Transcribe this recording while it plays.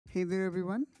Hey there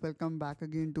everyone, welcome back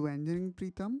again to Engineering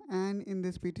Preetham and in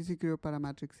this PTC Creo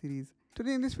Parametric series.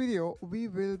 Today in this video, we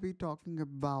will be talking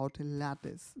about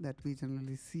lattice that we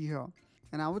generally see here.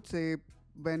 And I would say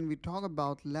when we talk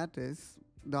about lattice,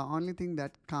 the only thing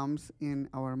that comes in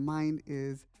our mind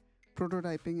is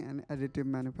prototyping and additive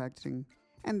manufacturing.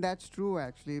 And that's true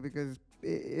actually, because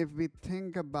if we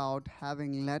think about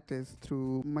having lattice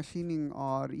through machining,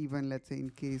 or even let's say in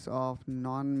case of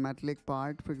non-metallic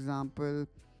part, for example,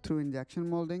 through injection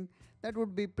molding, that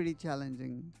would be pretty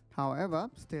challenging. However,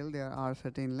 still there are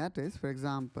certain lattice, for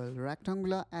example,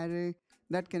 rectangular array,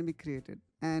 that can be created.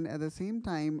 And at the same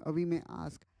time, we may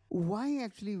ask, why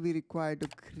actually we require to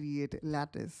create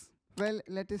lattice? Well,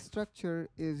 lattice structure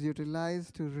is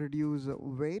utilized to reduce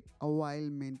weight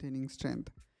while maintaining strength.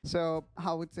 So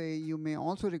I would say you may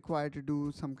also require to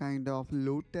do some kind of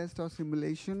load test or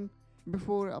simulation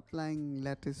before applying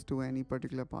lattice to any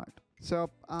particular part.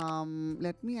 So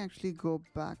let me actually go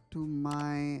back to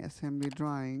my assembly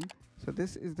drawing. So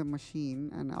this is the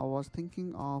machine and I was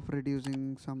thinking of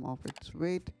reducing some of its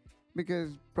weight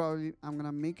because probably I'm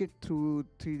gonna make it through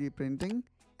 3D printing,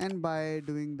 and by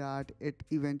doing that it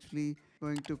eventually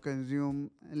going to consume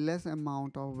less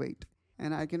amount of weight.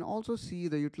 And I can also see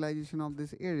the utilization of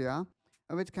this area,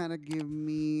 which kind of give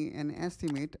me an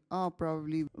estimate.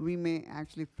 Probably we may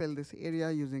actually fill this area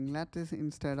using lattice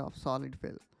instead of solid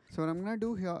fill. So what I'm gonna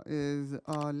do here is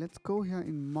let's go here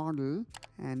in model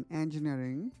and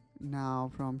engineering.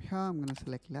 Now from here I'm gonna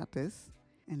select lattice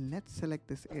and let's select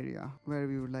this area where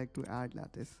we would like to add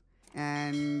lattice.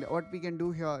 And what we can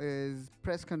do here is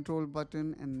press Ctrl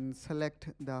button and select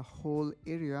the whole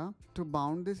area to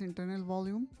bound this internal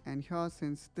volume. And here,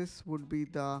 since this would be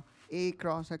the A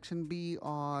cross section B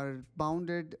or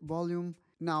bounded volume,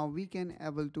 now we can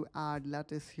able to add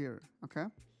lattice here. Okay,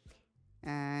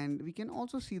 and we can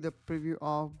also see the preview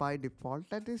of by default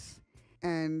lattice.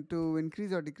 And to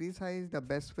increase or decrease size, the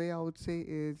best way I would say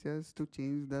is just to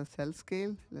change the cell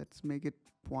scale. Let's make it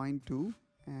 0.2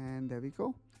 and there we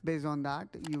go. Based on that,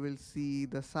 you will see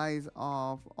the size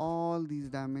of all these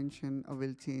dimensions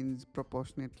will change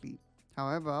proportionately.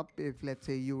 However, if let's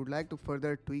say you would like to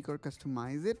further tweak or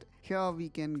customize it, here we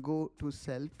can go to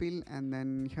cell fill and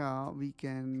then here we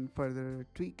can further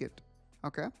tweak it.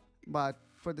 Okay, but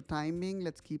for the time being,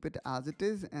 let's keep it as it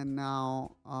is. And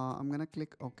now I'm gonna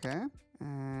click OK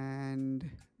and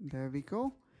there we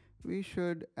go. We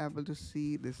should able to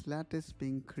see this lattice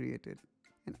being created.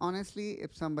 And honestly,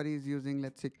 if somebody is using,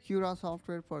 let's say, Cura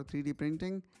software for 3D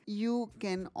printing, you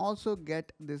can also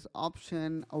get this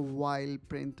option while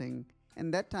printing.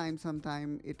 And that time,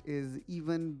 sometime it is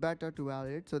even better to add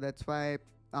it. So that's why,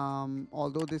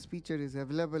 although this feature is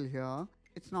available here,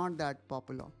 it's not that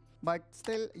popular. But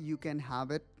still, you can have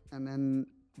it. And then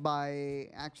by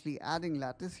actually adding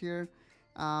lattice here,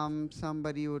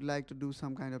 somebody would like to do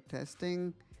some kind of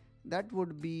testing. That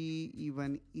would be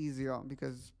even easier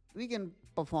because we can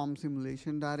perform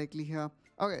simulation directly here.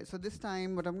 Okay, so this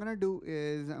time what I'm gonna do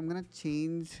is I'm gonna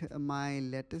change my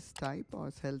lattice type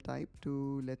or cell type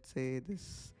to, let's say,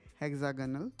 this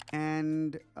hexagonal.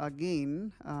 And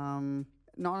again,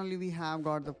 not only we have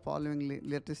got the following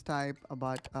lattice type,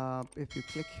 but if you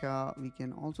click here, we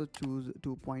can also choose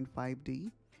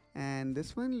 2.5D, and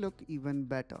this one look even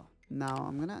better. Now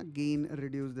I'm gonna again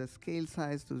reduce the scale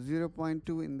size to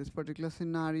 0.2 in this particular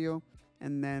scenario,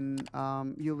 and then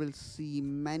you will see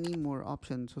many more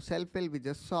options. So cell fill we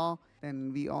just saw,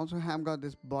 then we also have got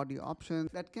this body option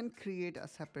that can create a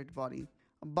separate body.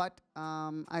 But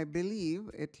I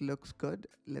believe it looks good.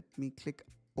 Let me click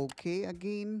OK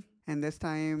again, and this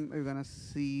time we're gonna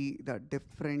see the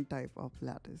different type of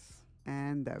lattice.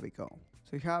 And there we go.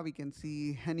 So here we can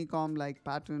see honeycomb like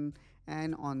pattern,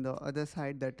 and on the other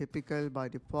side the typical by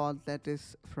default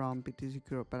lattice from PTC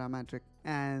Creo Parametric.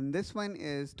 And this one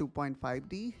is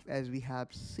 2.5D as we have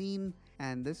seen,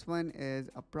 and this one is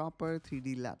a proper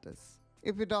 3D lattice.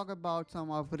 If we talk about some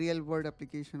of real world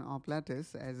application of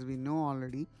lattice, as we know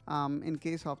already, in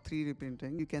case of 3D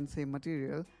printing, you can say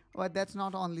material, but that's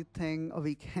not only thing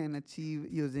we can achieve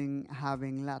using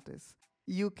having lattice.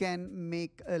 You can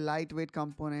make a lightweight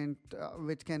component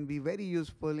which can be very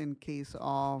useful in case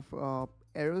of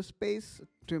aerospace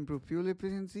to improve fuel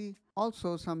efficiency.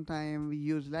 Also, sometimes we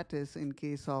use lattice in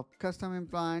case of custom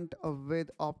implant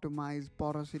with optimized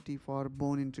porosity for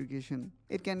bone integration.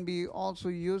 It can be also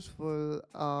useful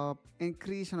in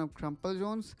creation of crumple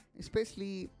zones,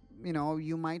 especially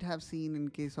you might have seen in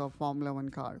case of Formula 1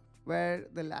 car, where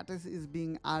the lattice is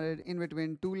being added in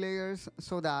between two layers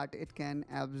so that it can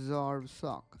absorb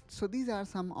shock. So these are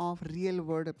some of real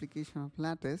world application of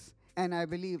lattice. And I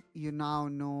believe you now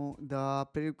know the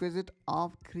prerequisite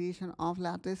of creation of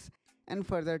Lattice and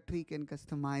further tweak and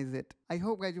customize it. I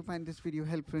hope guys you find this video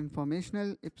helpful and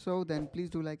informational. If so, then please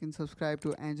do like and subscribe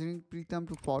to Engineering Pritham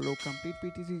to follow complete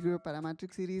PTC Creo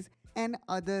Parametric series and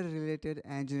other related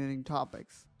engineering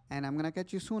topics. And I'm gonna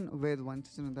catch you soon with one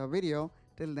such another video.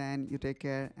 Till then, you take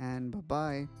care and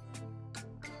bye bye.